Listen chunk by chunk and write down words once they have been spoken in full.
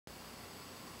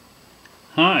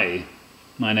Hi,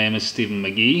 my name is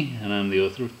Dieffenbachia and I'm the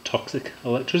author of Toxic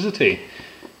Electricity,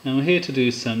 and we're here to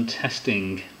do some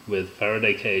testing with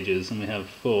Faraday cages, and we have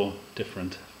 4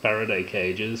 different Faraday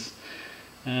cages,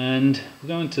 and we're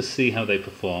going to see how they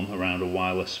perform around a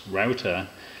wireless router,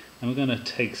 and we're going to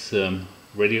take some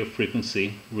radio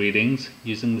frequency readings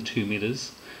using the 2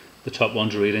 meters. The top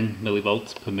one's reading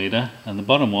millivolts per meter and the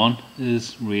bottom one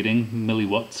is reading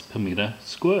milliwatts per meter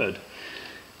squared.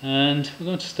 And we're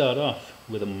going to start off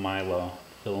with a mylar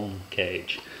film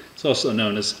cage. It's also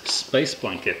known as space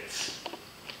blankets.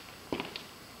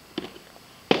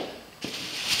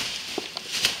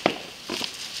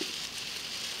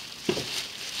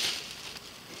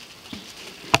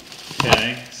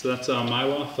 Okay, so that's our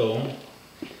mylar film,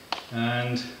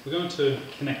 and we're going to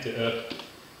connect it up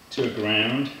to a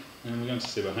ground, and we're going to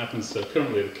see what happens. So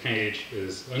currently the cage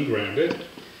is ungrounded,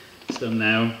 so I'm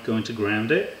now going to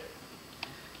ground it.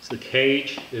 So the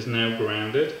cage is now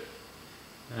grounded,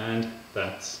 and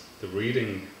that's the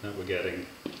reading that we're getting.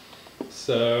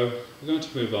 So we're going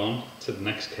to move on to the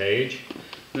next cage.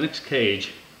 The next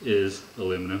cage is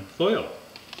aluminum foil.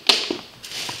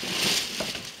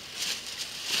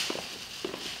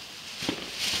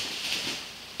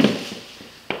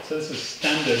 So this is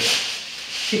standard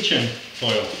kitchen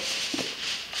foil.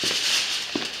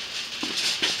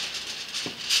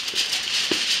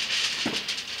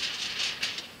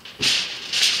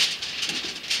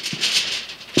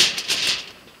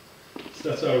 So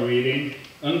that's our reading,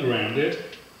 ungrounded,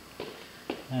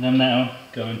 and I'm now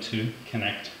going to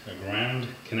connect a ground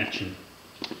connection.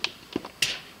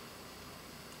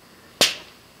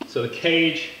 So the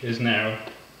cage is now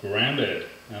grounded,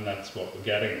 and that's what we're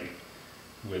getting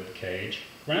with the cage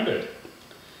grounded.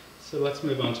 So let's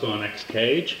move on to our next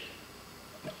cage.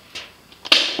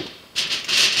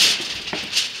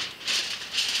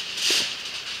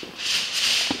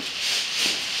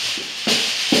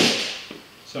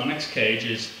 So our next cage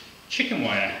is chicken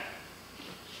wire.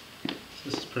 So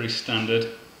this is pretty standard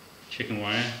chicken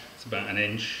wire. It's about 1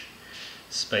 inch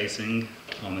spacing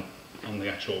on the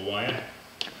actual wire,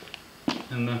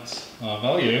 and that's our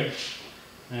value.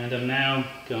 And I'm now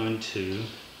going to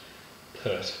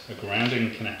put a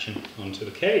grounding connection onto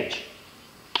the cage.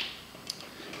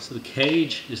 So the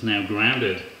cage is now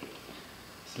grounded.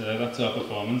 So that's our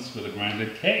performance with a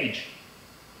grounded cage.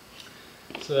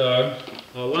 So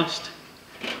our last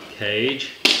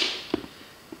cage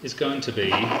is going to be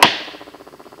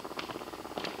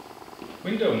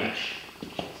window mesh.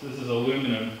 So this is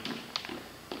aluminum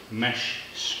mesh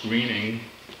screening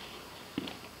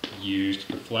used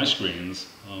for fly screens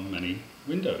on many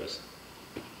windows.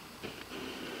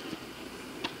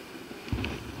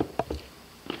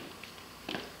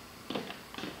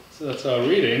 So that's our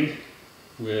reading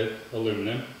with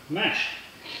aluminum mesh.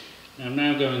 I'm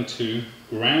now going to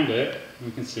ground it, and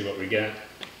we can see what we get.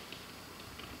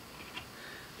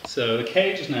 So the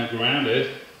cage is now grounded,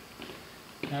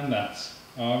 and that's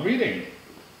our reading.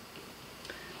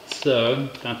 So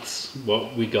that's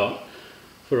what we got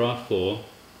for our 4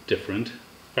 different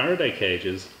Faraday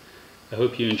cages. I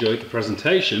hope you enjoyed the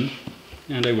presentation,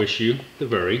 and I wish you the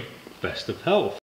very best of health.